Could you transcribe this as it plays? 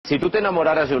Si tú te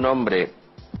enamoraras de un hombre,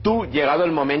 tú, llegado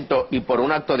el momento y por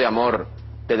un acto de amor,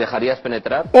 ¿te dejarías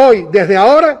penetrar? Hoy, desde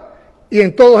ahora y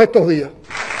en todos estos días.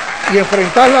 Y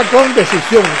enfrentarla con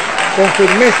decisión, con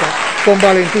firmeza, con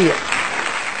valentía.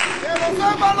 ¡Que lo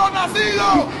sepan los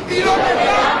nacidos y los que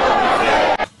están por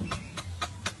nacer!